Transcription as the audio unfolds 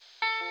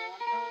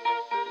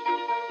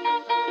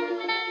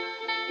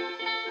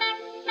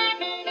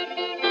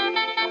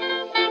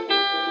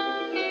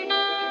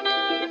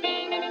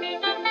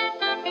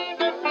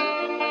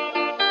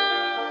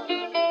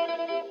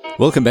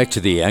Welcome back to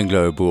the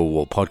Anglo-Boer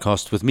War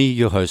podcast with me,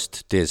 your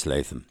host, Des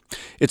Latham.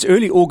 It's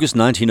early August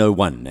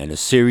 1901, and a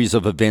series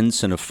of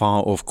events in a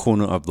far-off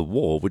corner of the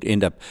war would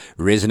end up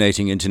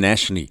resonating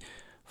internationally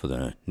for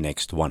the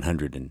next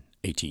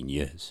 118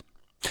 years.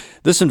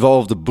 This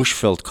involved the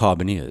Bushveld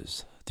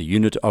Carbineers, the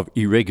unit of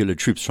irregular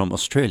troops from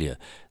Australia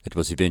that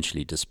was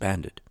eventually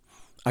disbanded.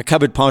 I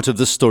covered part of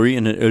this story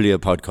in an earlier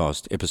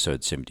podcast,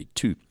 episode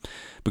 72.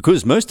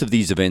 Because most of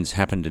these events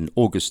happened in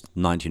August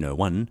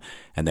 1901,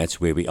 and that's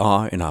where we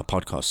are in our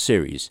podcast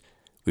series,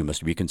 we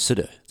must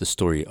reconsider the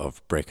story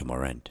of Breaker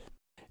Morant.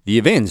 The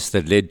events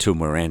that led to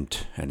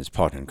Morant and his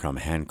partner in crime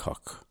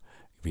Hancock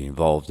being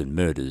involved in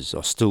murders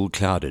are still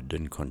clouded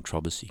in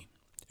controversy.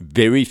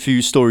 Very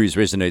few stories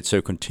resonate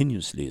so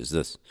continuously as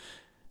this.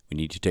 We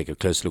need to take a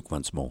close look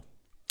once more.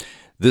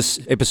 This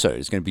episode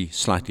is going to be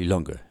slightly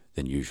longer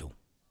than usual.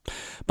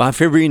 By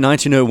February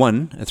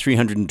 1901, a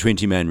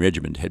 320-man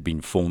regiment had been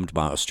formed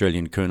by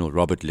Australian Colonel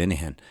Robert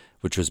Lenihan,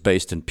 which was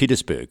based in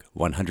Petersburg,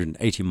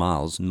 180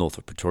 miles north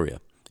of Pretoria.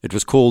 It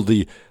was called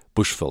the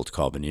Bushveld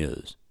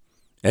Carbineers.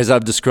 As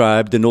I've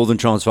described, the northern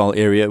Transvaal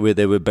area where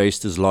they were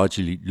based is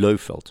largely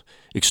low-veld,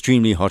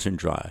 extremely hot and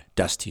dry,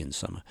 dusty in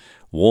summer,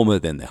 warmer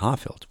than the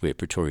high-veld where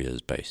Pretoria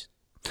is based.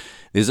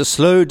 There's a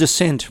slow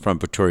descent from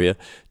Pretoria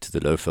to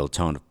the low-veld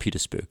town of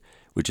Petersburg,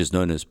 which is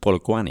known as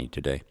Polokwane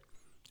today.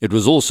 It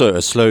was also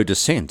a slow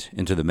descent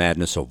into the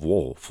madness of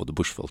war for the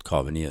Bushveld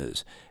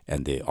Carbineers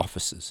and their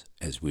officers,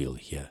 as we'll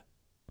hear.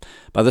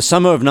 By the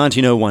summer of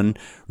 1901,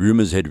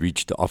 rumours had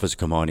reached the officer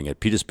commanding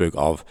at Petersburg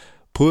of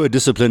poor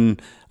discipline,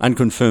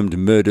 unconfirmed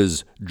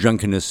murders,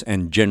 drunkenness,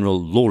 and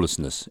general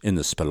lawlessness in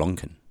the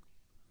Spelonken.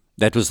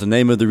 That was the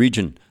name of the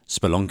region,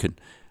 Spelonken,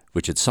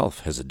 which itself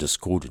has a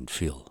discordant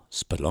feel.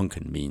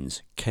 Spelonken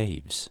means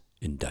caves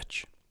in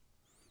Dutch.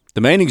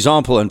 The main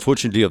example,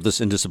 unfortunately, of this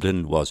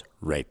indiscipline was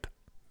rape.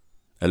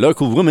 A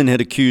local woman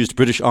had accused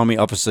British Army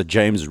officer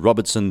James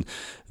Robertson,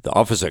 the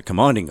officer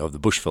commanding of the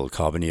Bushveld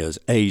Carbineers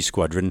A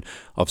Squadron,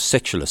 of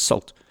sexual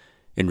assault.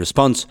 In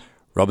response,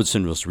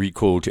 Robertson was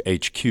recalled to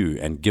HQ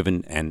and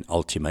given an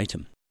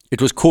ultimatum.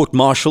 It was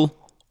court-martial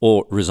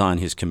or resign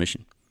his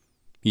commission.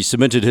 He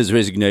submitted his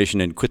resignation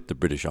and quit the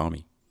British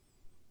Army.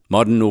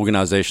 Modern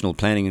organizational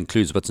planning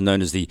includes what's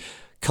known as the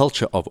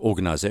culture of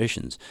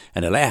organizations,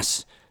 and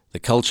alas, the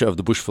culture of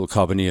the Bushveld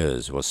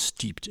Carbineers was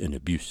steeped in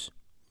abuse.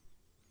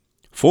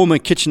 Former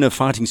Kitchener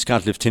Fighting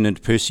Scout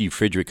Lieutenant Percy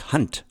Frederick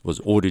Hunt was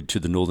ordered to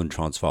the Northern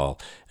Transvaal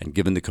and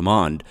given the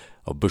command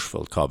of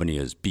Bushveld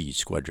Carbineers B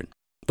Squadron.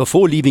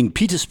 Before leaving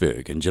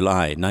Petersburg in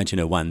July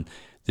 1901,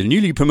 the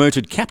newly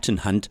promoted Captain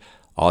Hunt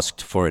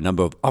asked for a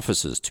number of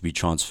officers to be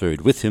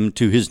transferred with him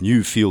to his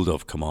new field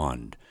of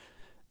command.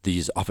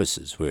 These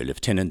officers were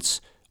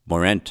Lieutenants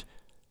Morant,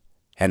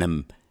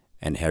 Hannam,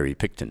 and Harry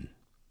Picton.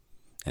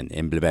 An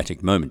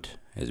emblematic moment,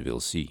 as we'll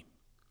see.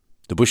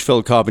 The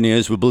Bushveld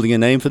Carbineers were building a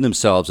name for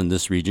themselves in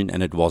this region,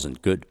 and it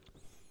wasn't good.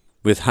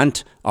 With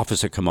Hunt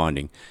officer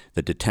commanding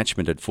the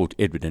detachment at Fort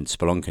Edward and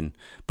Spelonken,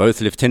 both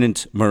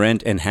Lieutenant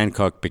Morant and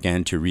Hancock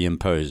began to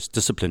reimpose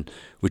discipline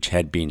which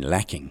had been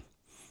lacking,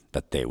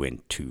 but they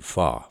went too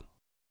far.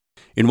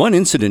 In one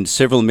incident,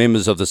 several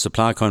members of the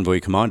supply convoy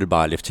commanded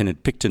by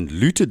Lieutenant Picton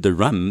looted the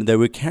rum they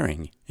were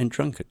carrying and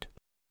drank it.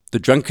 The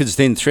drunkards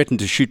then threatened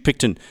to shoot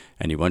Picton,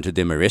 and he wanted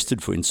them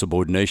arrested for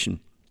insubordination.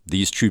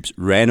 These troops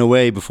ran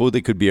away before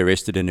they could be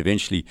arrested, and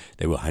eventually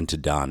they were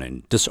hunted down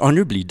and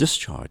dishonorably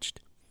discharged.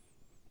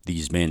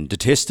 These men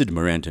detested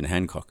Morant and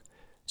Hancock.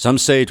 Some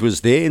say it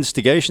was their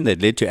instigation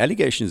that led to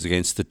allegations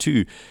against the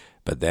two,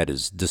 but that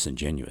is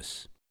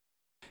disingenuous.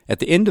 At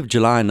the end of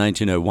July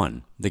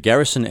 1901, the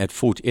garrison at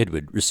Fort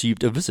Edward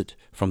received a visit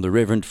from the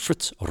Reverend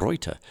Fritz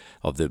Reuter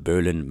of the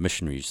Berlin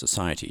Missionary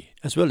Society,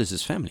 as well as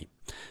his family.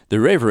 The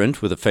Reverend,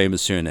 with a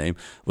famous surname,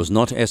 was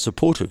not as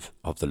supportive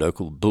of the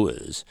local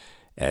Boers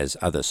as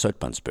other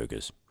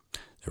Soutpansburgers.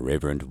 The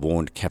Reverend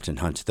warned Captain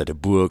Hunt that a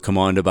Boer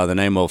commander by the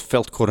name of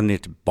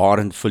Veldkornet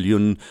Barend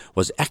Viljoen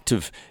was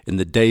active in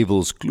the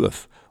Devil's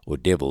Kloof, or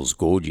Devil's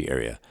Gorge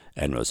area,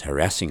 and was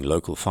harassing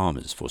local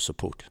farmers for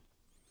support.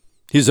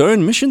 His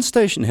own mission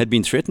station had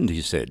been threatened,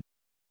 he said.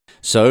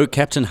 So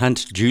Captain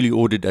Hunt duly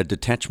ordered a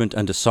detachment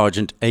under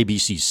Sergeant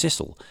A.B.C.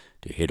 Cecil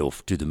to head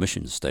off to the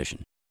mission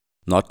station.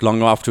 Not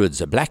long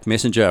afterwards, a black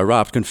messenger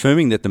arrived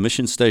confirming that the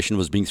mission station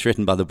was being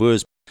threatened by the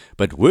Boers,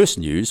 but worse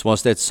news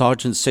was that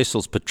Sergeant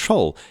Cecil's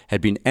patrol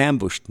had been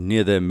ambushed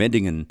near the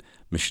Medingen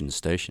mission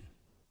station.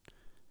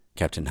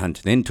 Captain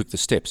Hunt then took the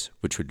steps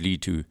which would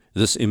lead to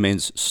this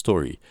immense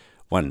story,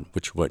 one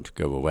which won't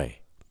go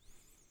away.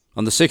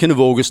 On the 2nd of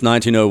August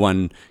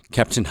 1901,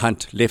 Captain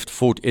Hunt left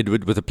Fort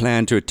Edward with a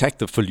plan to attack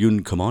the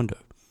Viljoen commando.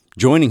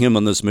 Joining him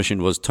on this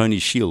mission was Tony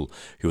Schiel,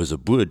 who was a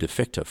Boer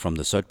defector from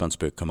the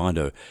Soutpansburg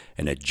Commando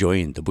and had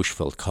joined the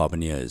Bushveld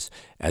Carbineers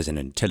as an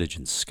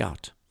intelligence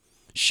scout.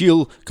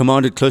 Schiel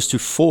commanded close to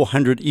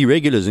 400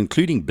 irregulars,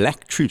 including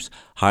black troops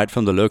hired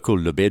from the local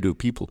Lobedu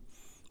people.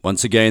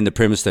 Once again, the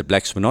premise that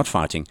blacks were not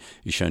fighting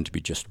is shown to be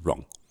just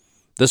wrong.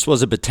 This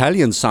was a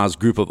battalion-sized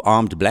group of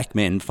armed black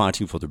men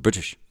fighting for the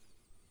British.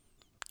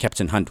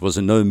 Captain Hunt was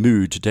in no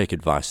mood to take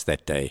advice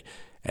that day,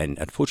 and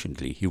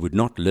unfortunately he would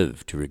not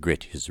live to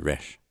regret his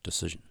rash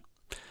decision.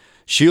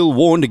 Shiel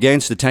warned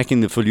against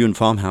attacking the Viljoen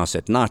farmhouse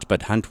at night,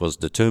 but Hunt was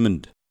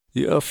determined.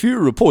 There are few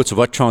reports of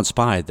what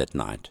transpired that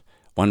night.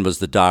 One was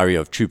the diary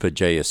of Trooper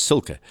J.S.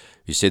 Silke,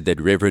 who said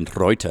that Reverend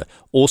Reuter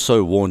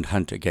also warned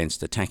Hunt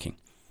against attacking.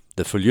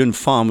 The Viljoen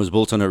farm was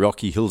built on a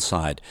rocky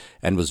hillside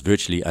and was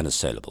virtually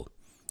unassailable.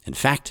 In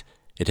fact,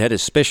 it had a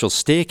special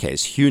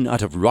staircase hewn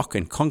out of rock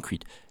and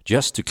concrete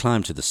just to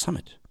climb to the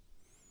summit.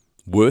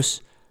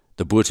 Worse,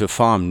 the Boerter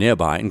farm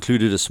nearby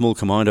included a small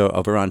commando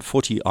of around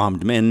 40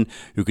 armed men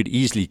who could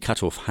easily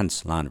cut off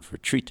Hunt's line of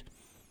retreat.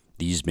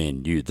 These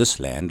men knew this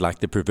land like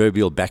the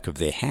proverbial back of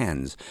their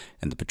hands,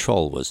 and the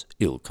patrol was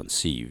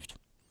ill-conceived.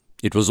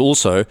 It was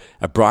also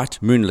a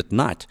bright moonlit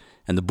night,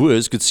 and the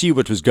Boers could see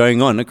what was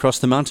going on across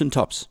the mountain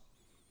tops.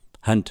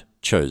 Hunt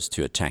chose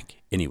to attack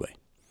anyway.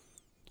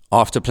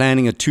 After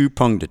planning a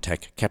two-pronged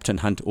attack, Captain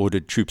Hunt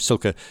ordered Troop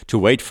Silke to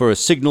wait for a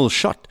signal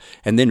shot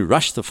and then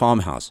rush the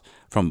farmhouse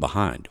from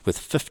behind with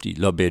 50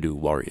 Lobedu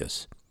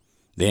warriors.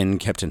 Then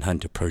Captain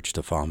Hunt approached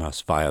the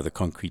farmhouse via the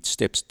concrete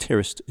steps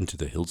terraced into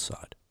the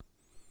hillside.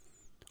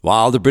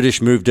 While the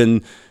British moved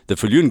in, the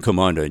Viljoen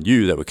commando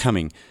knew they were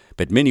coming,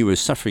 but many were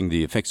suffering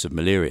the effects of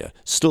malaria.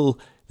 Still,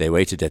 they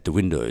waited at the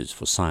windows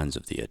for signs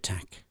of the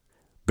attack.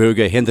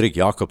 Burger Hendrik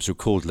Jacobs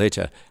recalled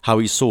later how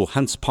he saw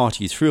Hunt's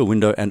party through a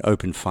window and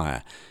opened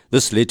fire.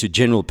 This led to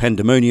general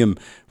pandemonium,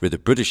 with the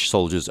British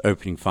soldiers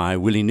opening fire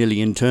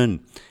willy-nilly in turn.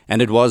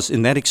 And it was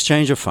in that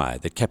exchange of fire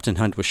that Captain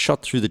Hunt was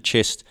shot through the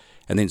chest,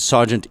 and then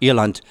Sergeant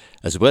Eland,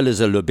 as well as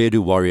a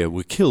Lobedu warrior,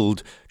 were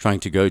killed trying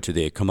to go to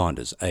their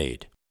commander's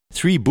aid.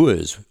 3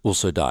 Boers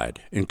also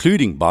died,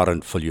 including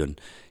Barend Viljoen,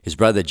 his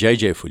brother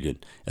J.J. Viljoen,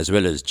 as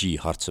well as G.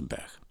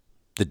 Hartzenberg.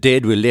 The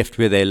dead were left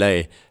where they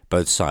lay.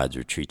 Both sides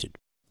retreated.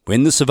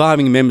 When the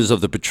surviving members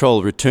of the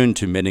patrol returned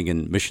to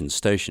Menningen Mission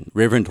Station,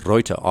 Reverend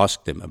Reuter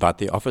asked them about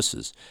their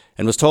officers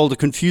and was told a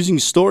confusing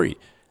story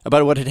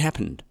about what had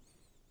happened.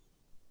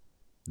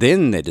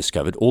 Then they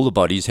discovered all the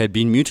bodies had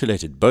been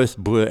mutilated, both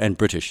Boer and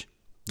British.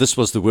 This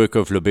was the work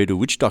of Lobedu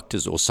witch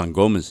doctors, or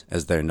sangomas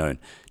as they're known,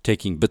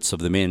 taking bits of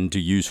the men to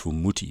use for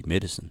muti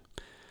medicine.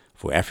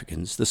 For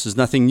Africans, this is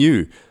nothing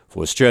new.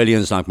 For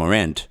Australians like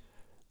Morant,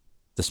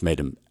 this made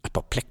him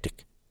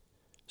apoplectic.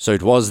 So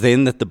it was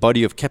then that the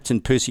body of Captain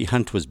Percy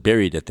Hunt was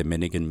buried at the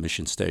Menningen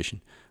Mission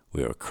Station,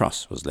 where a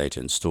cross was later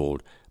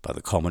installed by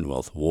the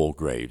Commonwealth War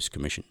Graves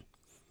Commission.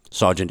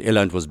 Sergeant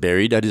Eland was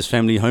buried at his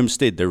family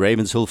homestead, the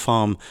Ravenshill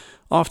Farm,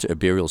 after a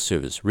burial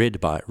service read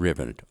by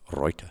Reverend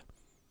Reuter.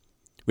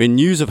 When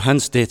news of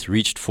Hunt's death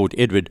reached Fort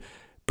Edward,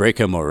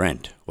 Breaker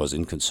Morant was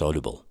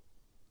inconsolable.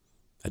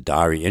 A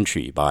diary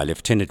entry by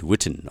Lieutenant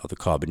Witten of the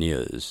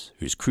Carbineers,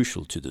 who is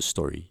crucial to the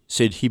story,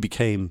 said he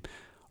became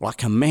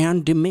like a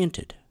man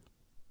demented.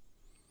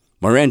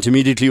 Morant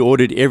immediately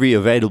ordered every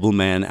available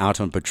man out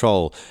on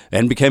patrol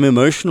and became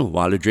emotional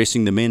while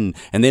addressing the men,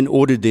 and then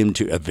ordered them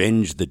to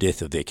avenge the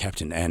death of their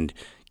captain and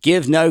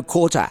give no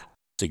quarter.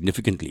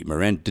 Significantly,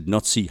 Morant did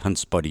not see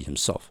Hunt's body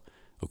himself,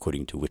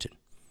 according to Witten.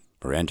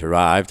 Morant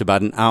arrived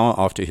about an hour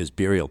after his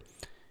burial.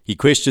 He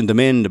questioned the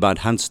men about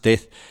Hunt's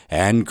death,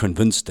 and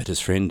convinced that his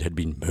friend had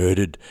been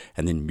murdered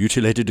and then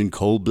mutilated in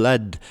cold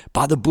blood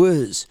by the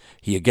Boers,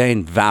 he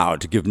again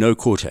vowed to give no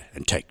quarter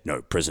and take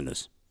no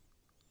prisoners.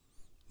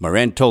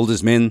 Morant told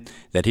his men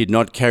that he had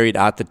not carried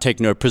out the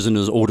take no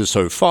prisoners order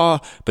so far,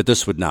 but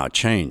this would now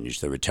change.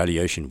 The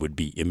retaliation would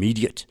be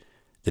immediate.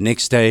 The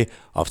next day,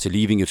 after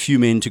leaving a few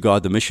men to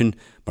guard the mission,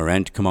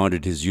 Morant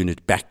commanded his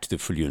unit back to the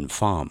Viljoen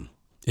farm.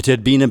 It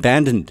had been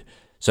abandoned,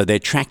 so they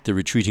tracked the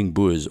retreating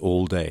Boers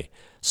all day,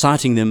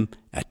 sighting them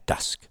at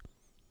dusk.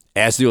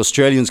 As the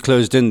Australians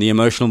closed in, the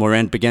emotional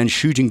Morant began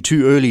shooting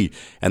too early,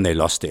 and they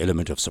lost the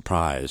element of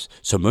surprise,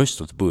 so most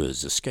of the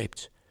Boers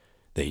escaped.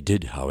 They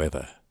did,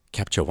 however,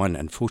 capture one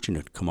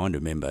unfortunate commando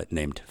member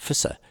named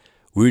Visser,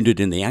 wounded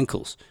in the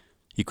ankles.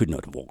 He could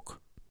not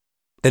walk.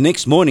 The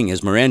next morning,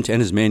 as Morant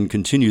and his men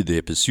continued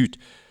their pursuit,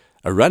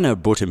 a runner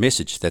brought a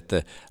message that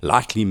the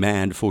lightly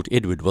manned Fort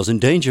Edward was in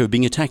danger of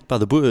being attacked by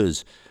the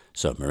Boers,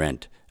 so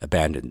Morant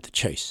abandoned the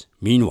chase.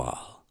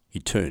 Meanwhile, he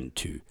turned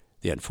to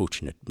the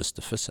unfortunate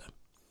Mr. Visser.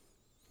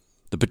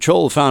 The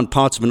patrol found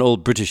parts of an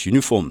old British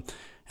uniform,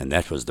 and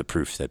that was the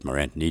proof that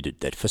Morant needed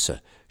that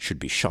Visser should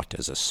be shot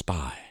as a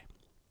spy.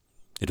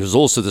 It was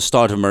also the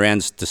start of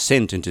Morant's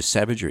descent into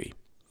savagery.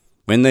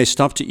 When they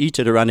stopped to eat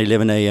at around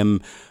 11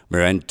 a.m.,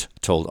 Morant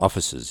told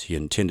officers he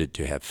intended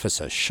to have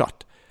Visser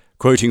shot,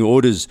 quoting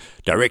orders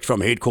direct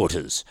from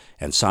headquarters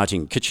and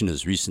citing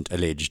Kitchener's recent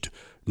alleged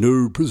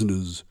 "no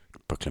prisoners"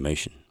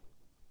 proclamation.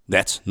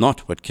 That's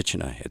not what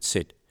Kitchener had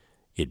said.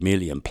 He had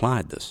merely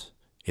implied this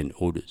in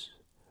orders.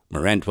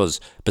 Morant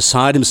was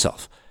beside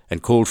himself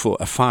and called for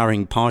a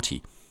firing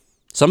party.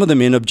 Some of the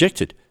men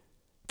objected.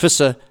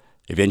 Visser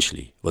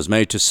eventually was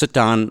made to sit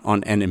down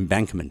on an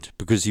embankment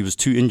because he was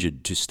too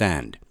injured to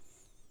stand.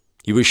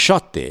 He was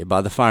shot there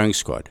by the firing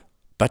squad,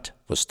 but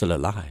was still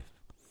alive.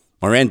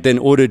 Morant then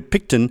ordered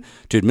Picton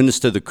to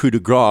administer the coup de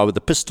grace with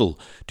a pistol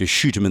to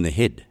shoot him in the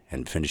head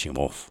and finish him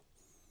off.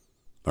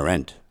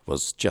 Morant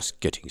was just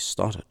getting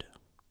started.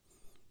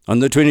 On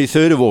the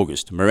 23rd of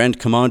August, Morant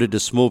commanded a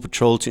small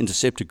patrol to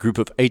intercept a group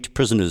of 8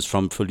 prisoners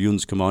from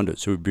Viljoen's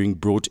commandos who were being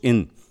brought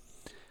in.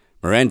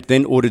 Morant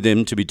then ordered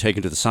them to be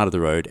taken to the side of the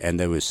road, and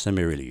they were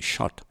summarily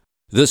shot.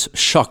 This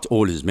shocked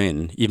all his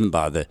men, even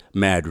by the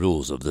mad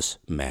rules of this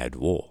mad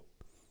war.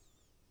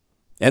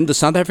 And the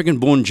South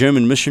African-born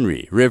German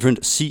missionary,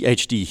 Reverend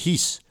C.H.D.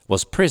 Hees,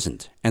 was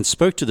present and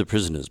spoke to the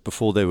prisoners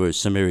before they were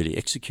summarily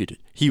executed.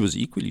 He was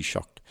equally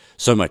shocked,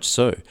 so much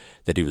so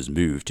that he was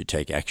moved to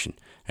take action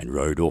and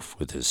rode off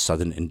with his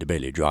southern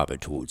Ndebele driver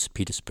towards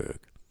Petersburg.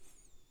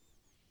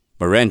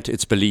 Morant,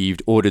 it's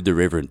believed, ordered the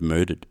Reverend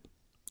murdered.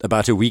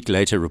 About a week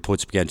later,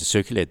 reports began to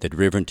circulate that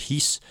Reverend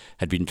Hees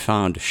had been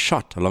found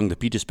shot along the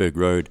Petersburg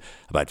Road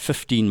about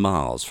 15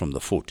 miles from the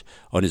fort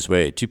on his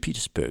way to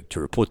Petersburg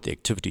to report the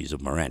activities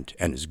of Morant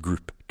and his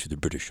group to the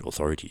British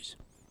authorities.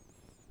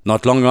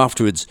 Not long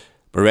afterwards,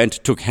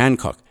 Morant took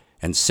Hancock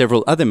and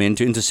several other men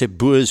to intercept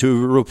Boers who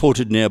were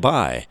reported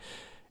nearby.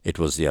 It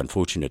was the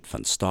unfortunate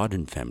Van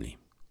Staden family.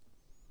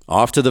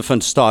 After the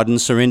Van Staden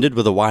surrendered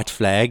with a white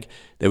flag,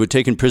 they were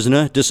taken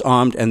prisoner,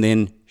 disarmed, and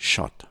then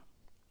shot.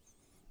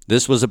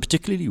 This was a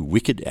particularly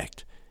wicked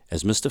act,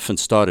 as Mr. Van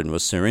Staden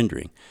was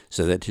surrendering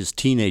so that his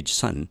teenage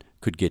son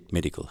could get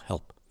medical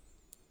help.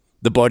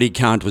 The body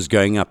count was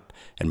going up,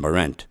 and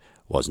Morant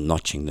was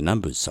notching the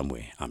numbers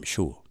somewhere, I'm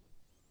sure.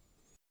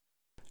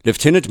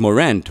 Lieutenant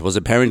Morant was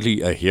apparently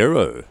a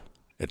hero,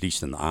 at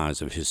least in the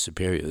eyes of his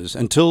superiors,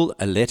 until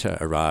a letter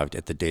arrived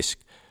at the desk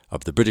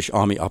of the British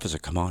Army officer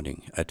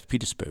commanding at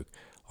Petersburg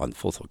on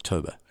 4th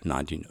October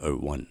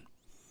 1901.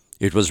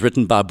 It was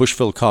written by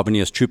Bushville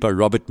Carbineers trooper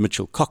Robert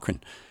Mitchell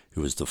Cochrane,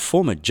 who was the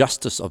former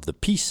Justice of the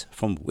Peace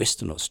from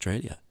Western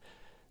Australia.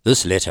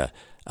 This letter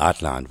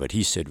outlined what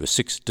he said were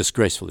 6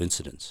 disgraceful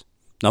incidents.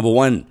 Number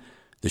 1,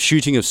 the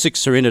shooting of 6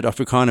 surrendered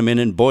Afrikaner men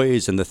and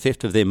boys and the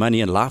theft of their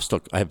money and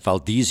livestock at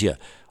Valdezia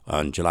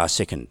on July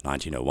 2nd,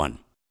 1901.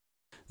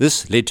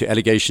 This led to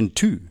allegation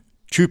 2.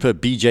 Trooper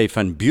B.J.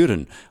 van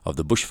Buren of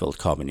the Bushveld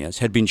Carbineers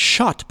had been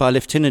shot by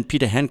Lieutenant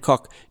Peter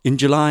Hancock in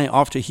July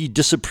after he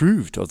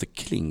disapproved of the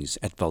killings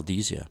at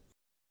Valdezia.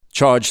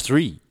 Charge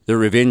 3, the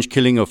revenge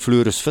killing of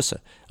Floris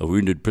Visser, a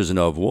wounded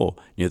prisoner of war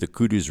near the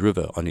Kudus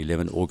River on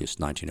 11 August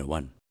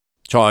 1901.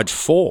 Charge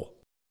 4,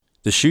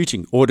 the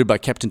shooting ordered by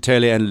Captain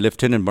Taylor and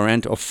Lieutenant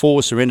Morant of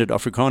 4 surrendered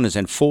Afrikaners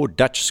and 4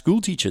 Dutch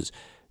schoolteachers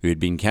who had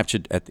been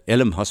captured at the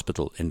Elim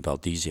Hospital in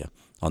Valdezia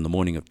on the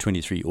morning of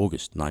 23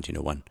 August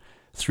 1901.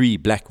 3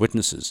 black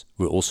witnesses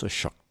were also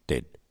shot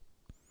dead.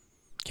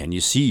 Can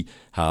you see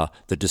how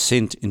the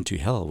descent into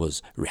hell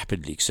was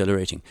rapidly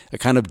accelerating? A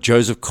kind of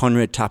Joseph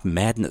Conrad-type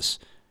madness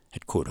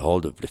had caught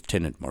hold of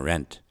Lieutenant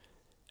Morant,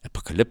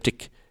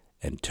 apocalyptic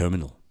and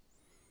terminal.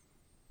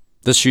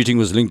 This shooting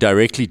was linked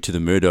directly to the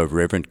murder of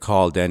Reverend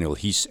Carl Daniel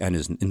Hees and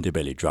his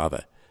Ndebele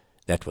driver.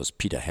 That was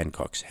Peter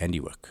Hancock's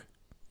handiwork.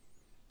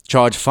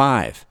 Charge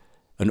 5,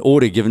 an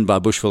order given by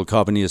Bushville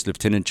Carbineers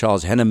Lieutenant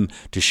Charles Hannam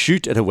to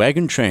shoot at a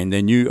wagon train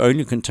they knew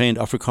only contained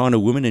Afrikaner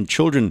women and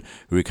children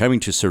who were coming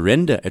to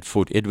surrender at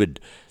Fort Edward.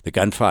 The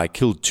gunfire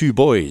killed 2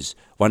 boys,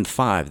 one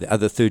 5, the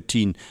other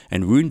 13,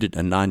 and wounded a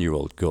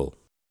 9-year-old girl.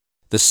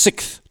 The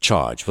 6th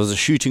charge was the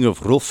shooting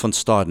of Rolf van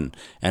Staden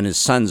and his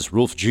sons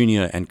Rolf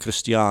Jr. and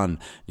Christian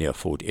near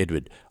Fort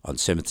Edward on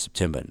 7th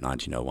September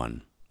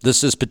 1901.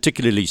 This is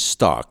particularly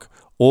stark.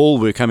 All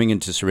were coming in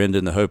to surrender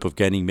in the hope of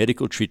gaining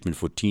medical treatment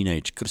for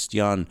teenage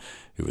Christian,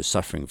 who was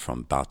suffering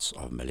from bouts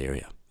of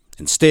malaria.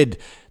 Instead,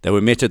 they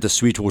were met at the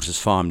Sweetwaters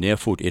farm near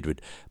Fort Edward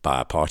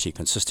by a party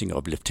consisting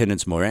of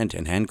Lieutenants Morant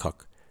and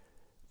Hancock.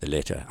 The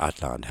letter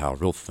outlined how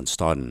Rolf van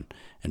Staden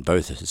and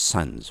both his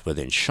sons were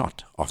then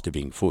shot after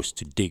being forced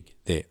to dig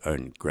their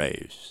own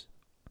graves.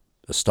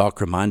 A stark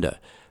reminder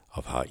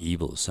of how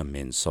evil some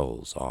men's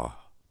souls are.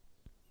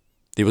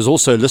 There was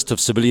also a list of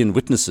civilian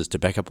witnesses to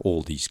back up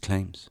all these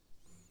claims.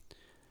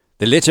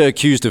 The letter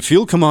accused the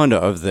field commander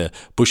of the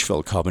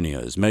Bushveld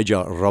Carbineers,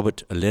 Major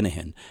Robert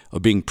Lenihan,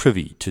 of being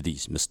privy to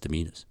these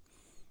misdemeanors.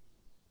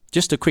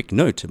 Just a quick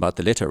note about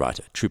the letter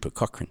writer, Trooper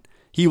Cochrane.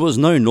 He was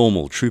no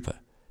normal trooper.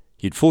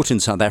 He'd fought in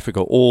South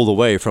Africa all the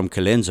way from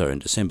Colenso in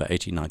December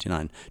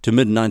 1899 to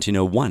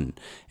mid-1901,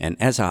 and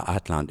as I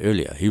outlined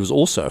earlier, he was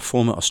also a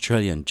former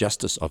Australian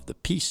Justice of the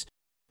Peace.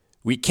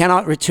 "We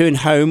cannot return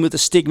home with the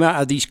stigma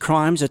of these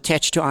crimes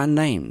attached to our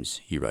names,"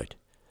 he wrote.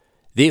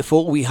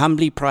 "Therefore, we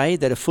humbly pray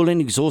that a full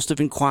and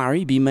exhaustive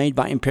inquiry be made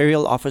by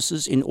imperial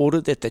officers in order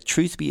that the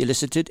truth be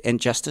elicited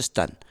and justice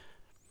done.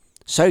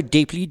 So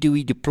deeply do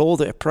we deplore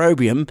the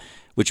opprobrium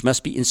which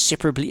must be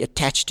inseparably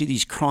attached to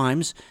these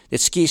crimes that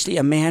scarcely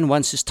a man,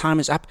 once his time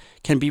is up,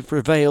 can be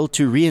prevailed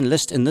to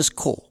re-enlist in this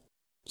corps."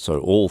 So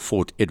all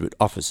Fort Edward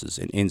officers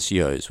and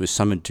NCOs were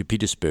summoned to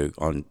Petersburg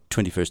on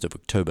 21st of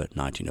October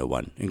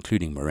 1901,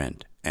 including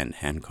Morant and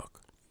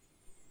Hancock.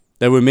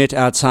 They were met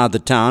outside the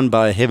town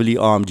by a heavily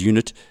armed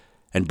unit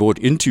and brought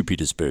into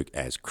Petersburg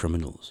as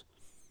criminals.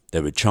 They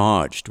were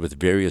charged with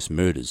various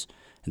murders,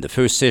 and the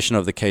first session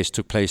of the case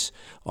took place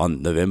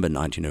on November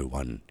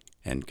 1901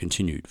 and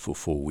continued for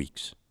 4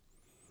 weeks.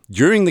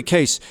 During the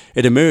case,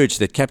 it emerged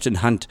that Captain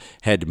Hunt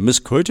had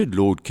misquoted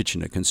Lord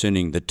Kitchener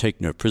concerning the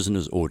Take No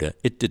Prisoners order.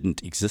 It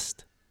didn't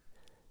exist.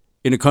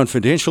 In a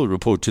confidential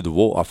report to the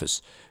War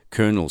Office,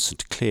 Colonel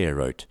St. Clair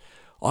wrote,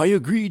 "I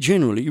agree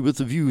generally with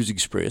the views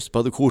expressed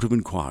by the Court of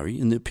Inquiry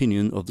in the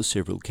opinion of the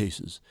several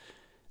cases.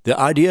 The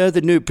idea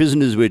that no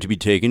prisoners were to be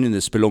taken in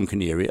the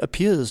Spelonken area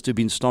appears to have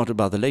been started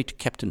by the late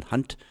Captain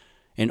Hunt,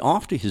 and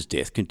after his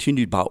death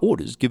continued by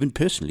orders given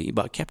personally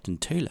by Captain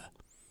Taylor.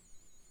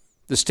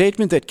 The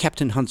statement that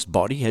Captain Hunt's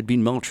body had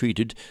been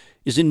maltreated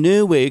is in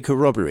no way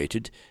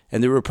corroborated,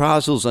 and the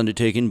reprisals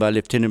undertaken by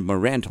Lieutenant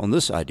Morant on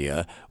this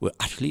idea were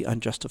utterly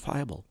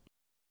unjustifiable.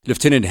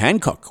 Lieutenant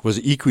Hancock was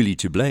equally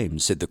to blame,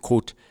 said the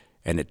court,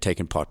 and had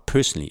taken part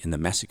personally in the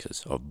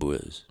massacres of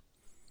Boers.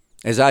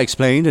 As I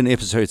explained in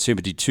episode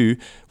 72,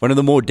 one of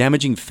the more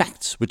damaging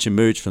facts which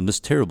emerged from this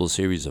terrible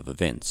series of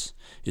events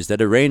is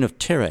that a reign of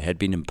terror had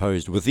been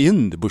imposed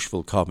within the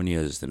Bushville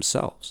Carbineers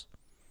themselves.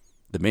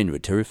 The men were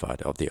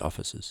terrified of their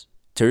officers,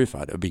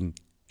 terrified of being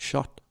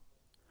shot.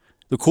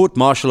 The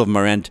court-martial of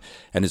Morant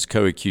and his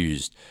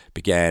co-accused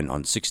began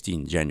on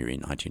 16 January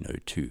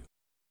 1902.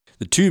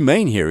 The two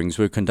main hearings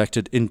were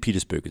conducted in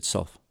Petersburg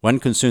itself. One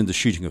concerned the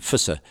shooting of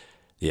Visser,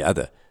 the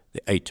other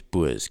the 8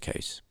 Boers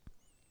case.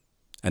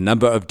 A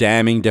number of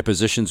damning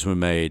depositions were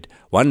made,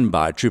 one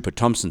by Trooper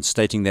Thompson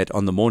stating that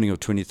on the morning of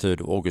 23rd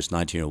of August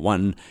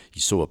 1901 he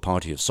saw a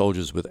party of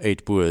soldiers with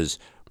 8 Boers.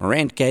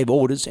 Morant gave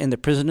orders and the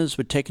prisoners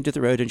were taken to the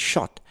road and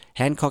shot,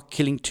 Hancock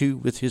killing 2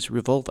 with his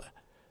revolver.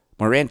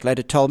 Morant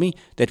later told me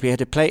that we had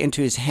to play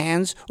into his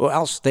hands or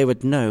else they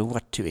would know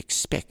what to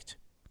expect.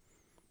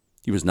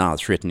 He was now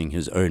threatening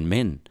his own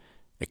men,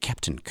 a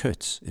Captain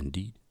Kurtz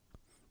indeed.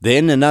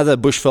 Then another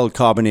Bushveld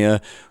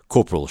Carbineer,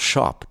 Corporal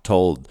Sharp,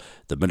 told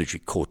the military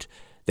court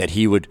that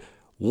he would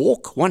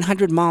walk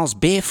 100 miles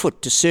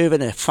barefoot to serve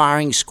in a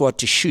firing squad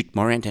to shoot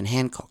Morant and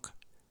Hancock.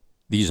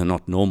 These are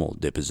not normal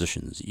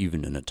depositions,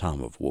 even in a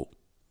time of war.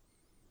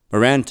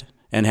 Morant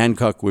and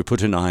Hancock were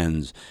put in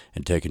irons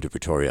and taken to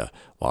Pretoria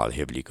while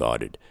heavily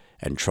guarded,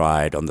 and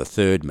tried on the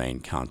third main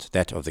count,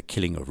 that of the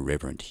killing of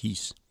Reverend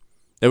Heath.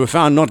 They were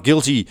found not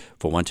guilty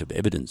for want of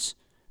evidence,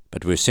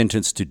 but were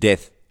sentenced to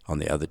death on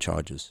the other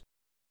charges.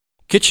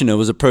 Kitchener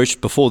was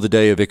approached before the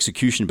day of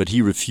execution, but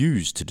he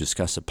refused to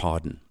discuss a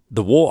pardon.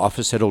 The War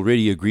Office had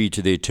already agreed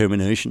to their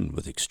termination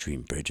with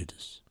extreme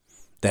prejudice.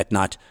 That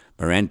night,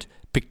 Morant,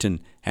 Picton,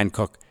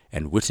 Hancock,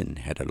 and Whitten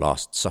had a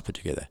last supper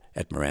together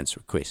at Morant's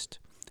request,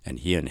 and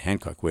he and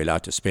Hancock were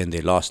allowed to spend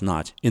their last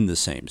night in the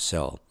same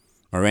cell.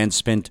 Morant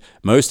spent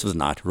most of the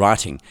night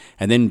writing,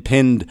 and then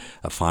penned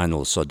a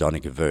final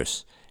sardonic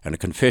verse and a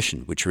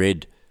confession which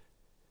read,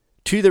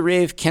 "To the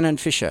Rev. Canon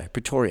Fisher,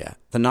 Pretoria,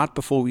 the night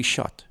before we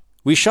shot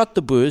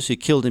the Boers who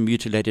killed and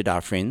mutilated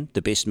our friend,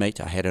 the best mate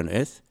I had on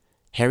earth,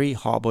 Harry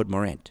Harbord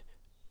Morant,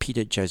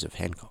 Peter Joseph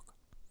Hancock."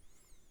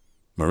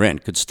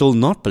 Morant could still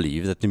not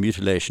believe that the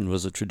mutilation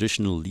was a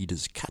traditional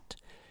leader's cut.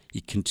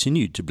 He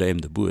continued to blame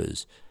the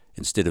Boers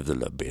instead of the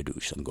Labedu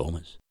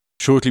Sangomas.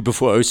 Shortly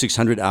before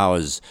 0600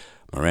 hours,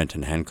 Morant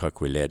and Hancock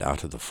were led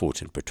out of the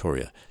fort in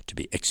Pretoria to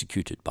be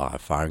executed by a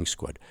firing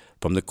squad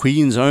from the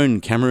Queen's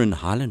own Cameron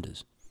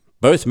Highlanders.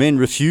 Both men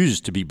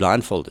refused to be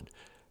blindfolded.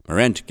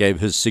 Morant gave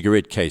his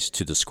cigarette case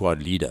to the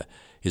squad leader.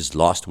 His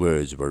last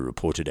words were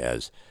reported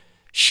as,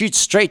 "Shoot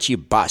straight, you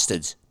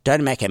bastards!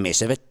 Don't make a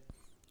mess of it,"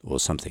 or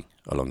something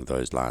along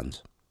those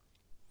lines.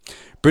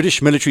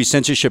 British military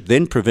censorship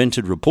then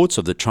prevented reports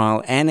of the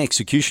trial and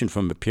execution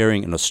from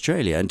appearing in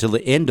Australia until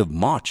the end of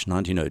March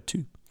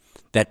 1902.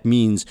 That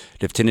means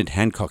Lieutenant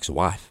Hancock's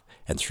wife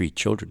and 3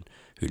 children,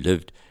 who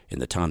lived in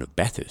the town of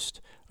Bathurst,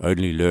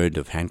 only learned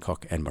of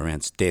Hancock and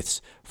Morant's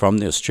deaths from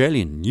the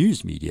Australian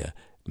news media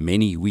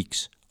many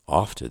weeks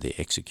after their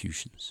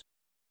executions.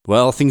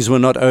 Well, things were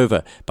not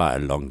over by a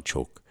long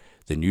chalk.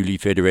 The newly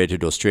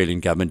federated Australian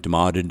government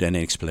demanded an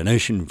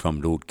explanation from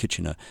Lord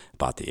Kitchener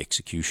about the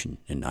execution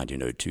in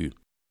 1902.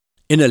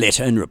 In a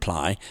letter in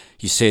reply,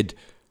 he said,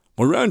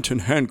 "Morant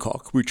and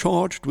Hancock were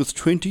charged with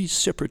 20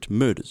 separate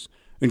murders,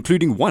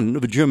 including one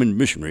of a German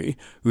missionary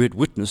who had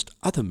witnessed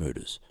other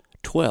murders.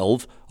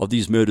 12 of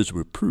these murders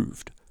were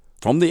proved.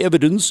 From the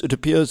evidence, it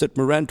appears that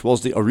Morant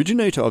was the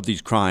originator of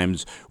these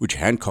crimes, which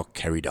Hancock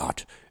carried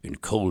out in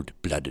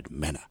cold-blooded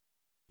manner."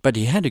 But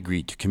he had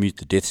agreed to commute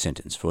the death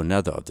sentence for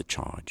another of the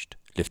charged,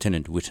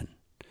 Lieutenant Whitten,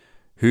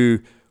 who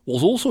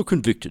was also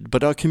convicted,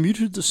 but I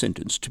commuted the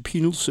sentence to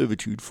penal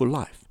servitude for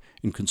life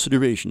in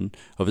consideration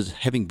of his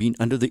having been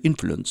under the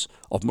influence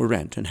of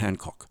Morant and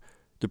Hancock.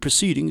 The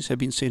proceedings have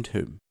been sent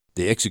home.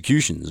 The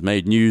executions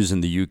made news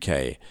in the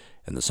UK,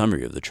 and the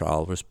summary of the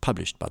trial was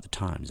published by the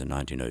Times in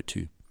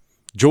 1902.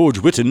 George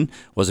Whitten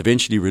was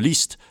eventually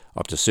released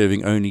after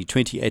serving only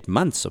 28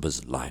 months of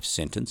his life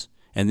sentence,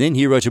 and then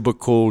he wrote a book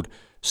called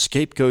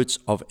Scapegoats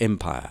of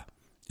Empire.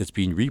 It's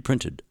been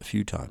reprinted a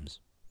few times.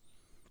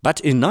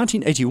 But in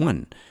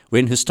 1981,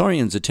 when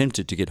historians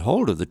attempted to get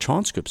hold of the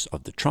transcripts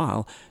of the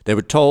trial, they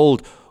were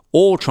told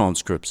all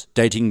transcripts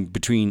dating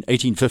between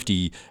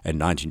 1850 and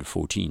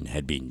 1914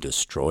 had been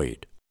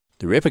destroyed.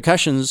 The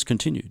repercussions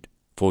continued.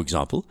 For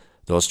example,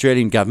 The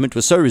Australian government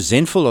was so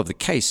resentful of the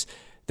case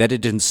that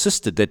it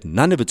insisted that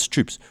none of its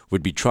troops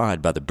would be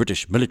tried by the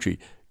British military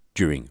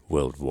during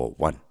World War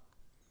I.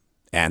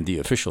 And the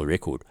official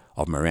record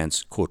of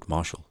Morant's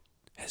court-martial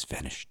has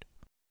vanished.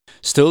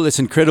 Still, it's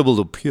incredible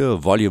the pure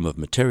volume of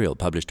material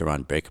published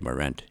around Breaker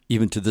Morant,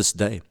 even to this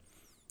day.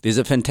 There's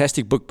a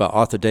fantastic book by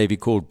Arthur Davey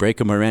called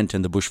Breaker Morant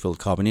and the Bushveld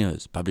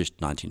Carbineers, published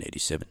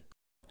 1987.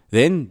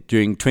 Then,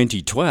 during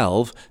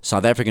 2012,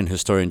 South African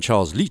historian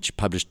Charles Leach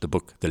published the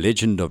book The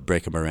Legend of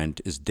Breaker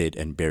Morant is Dead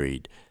and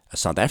Buried, a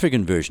South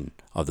African version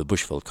of the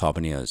Bushveld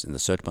Carbineers in the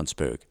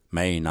Soutpansberg,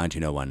 May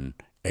 1901,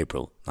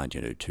 April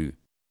 1902.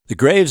 The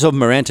graves of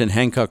Morant and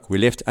Hancock were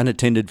left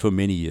unattended for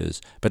many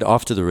years, but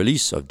after the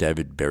release of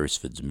David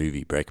Beresford's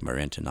movie Breaker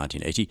Morant in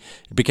 1980,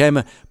 it became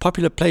a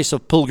popular place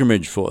of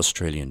pilgrimage for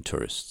Australian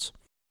tourists.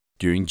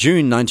 During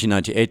June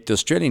 1998, the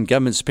Australian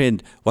government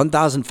spent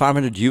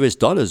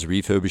 $1,500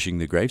 refurbishing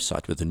the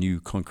gravesite with a new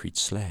concrete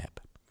slab.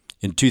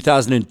 In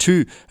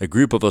 2002, a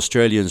group of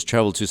Australians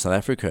travelled to South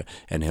Africa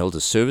and held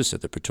a service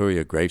at the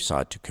Pretoria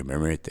gravesite to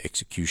commemorate the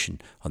execution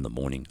on the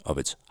morning of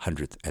its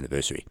 100th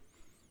anniversary.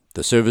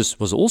 The service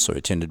was also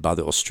attended by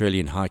the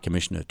Australian High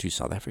Commissioner to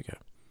South Africa.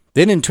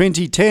 Then in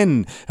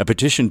 2010, a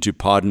petition to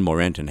pardon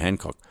Morant and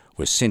Hancock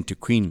was sent to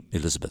Queen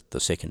Elizabeth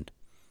II.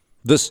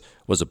 This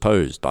was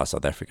opposed by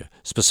South Africa,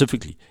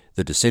 specifically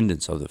the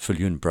descendants of the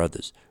Viljoen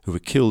brothers who were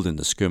killed in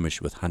the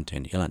skirmish with Hunt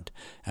and Eland,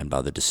 and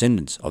by the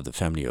descendants of the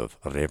family of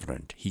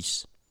Reverend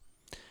Hees.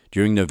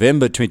 During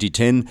November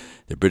 2010,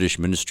 the British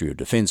Ministry of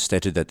Defence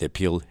stated that the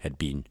appeal had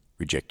been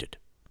rejected.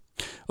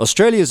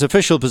 Australia's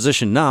official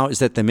position now is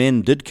that the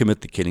men did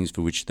commit the killings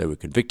for which they were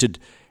convicted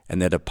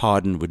and that a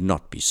pardon would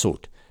not be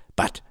sought.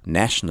 But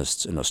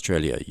nationalists in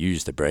Australia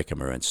use the Breaker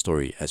Morant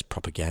story as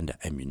propaganda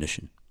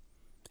ammunition.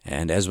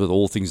 And as with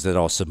all things that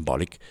are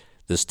symbolic,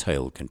 this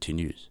tale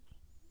continues.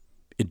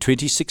 In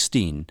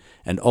 2016,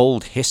 an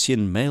old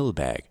Hessian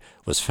mailbag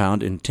was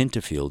found in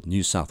Tenterfield,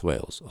 New South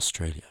Wales,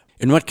 Australia.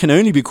 In what can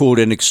only be called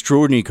an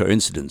extraordinary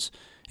coincidence,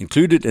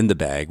 included in the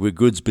bag were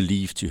goods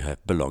believed to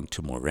have belonged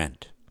to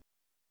Morant.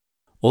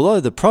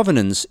 Although the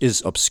provenance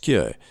is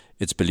obscure,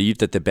 it's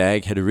believed that the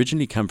bag had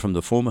originally come from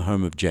the former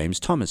home of James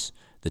Thomas,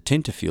 the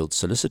Tenterfield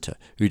solicitor,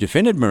 who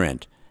defended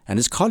Morant and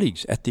his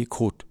colleagues at the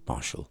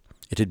court-martial.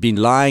 It had been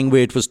lying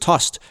where it was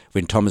tossed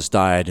when Thomas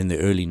died in the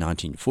early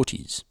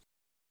 1940s.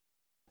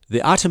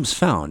 The items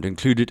found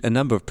included a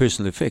number of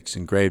personal effects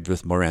engraved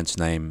with Morant's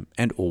name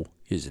and or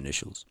his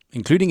initials,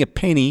 including a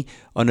penny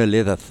on a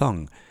leather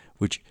thong,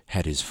 which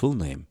had his full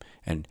name,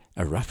 and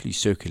a roughly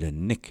circular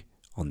nick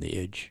on the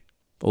edge.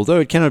 Although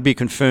it cannot be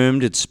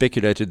confirmed, it's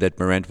speculated that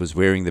Morant was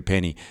wearing the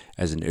penny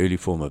as an early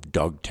form of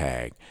dog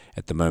tag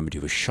at the moment he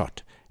was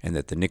shot, and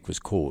that the nick was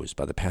caused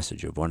by the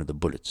passage of one of the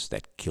bullets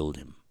that killed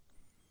him.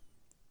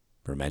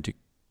 Romantic,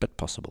 but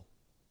possible.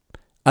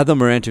 Other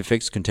Morant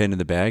effects contained in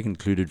the bag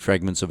included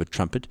fragments of a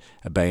trumpet,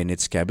 a bayonet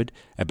scabbard,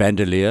 a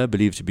bandolier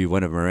believed to be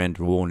one of Morant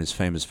wore in his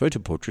famous photo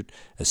portrait,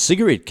 a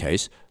cigarette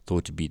case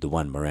thought to be the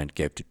one Morant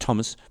gave to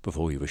Thomas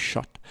before he was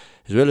shot,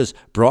 as well as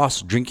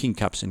brass drinking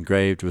cups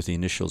engraved with the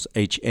initials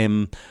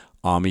HM,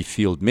 Army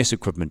Field Mess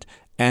Equipment,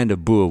 and a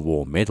Boer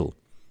War medal.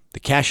 The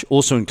cache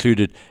also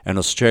included an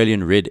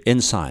Australian red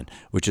ensign,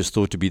 which is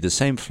thought to be the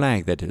same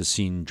flag that is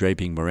seen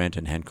draping Morant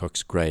and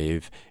Hancock's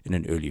grave in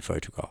an early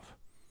photograph.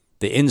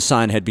 The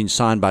ensign had been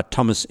signed by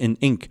Thomas in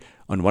ink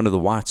on one of the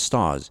white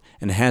stars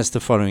and has the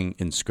following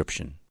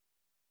inscription.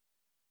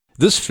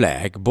 This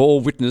flag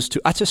bore witness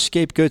to utter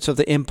scapegoats of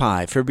the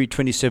Empire, February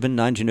 27,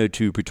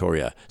 1902,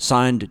 Pretoria,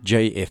 signed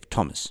J.F.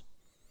 Thomas.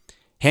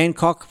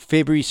 Hancock,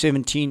 February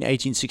 17,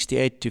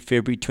 1868 to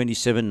February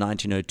 27,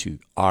 1902,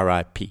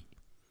 R.I.P.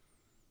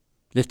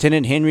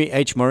 Lieutenant Henry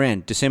H.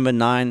 Morant, December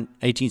 9,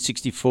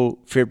 1864,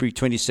 February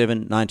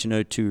 27,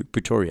 1902,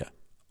 Pretoria,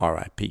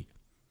 R.I.P.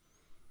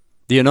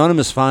 The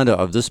anonymous finder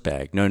of this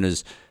bag, known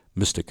as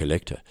Mr.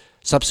 Collector,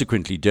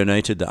 subsequently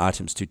donated the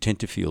items to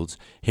Tenterfield's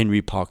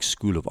Henry Parkes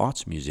School of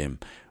Arts Museum,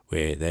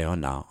 where they are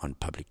now on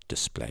public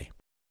display.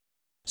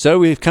 So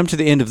we've come to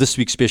the end of this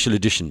week's special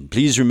edition.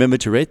 Please remember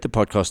to rate the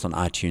podcast on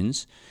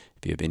iTunes.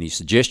 If you have any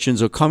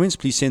suggestions or comments,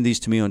 please send these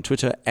to me on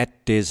Twitter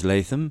 @Des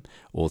Latham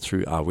or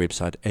through our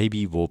website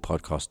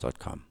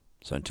abwarpodcast.com.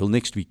 So until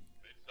next week,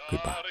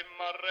 goodbye.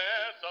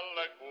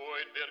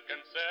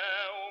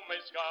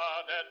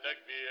 Skade het ek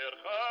weer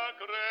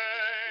gekry.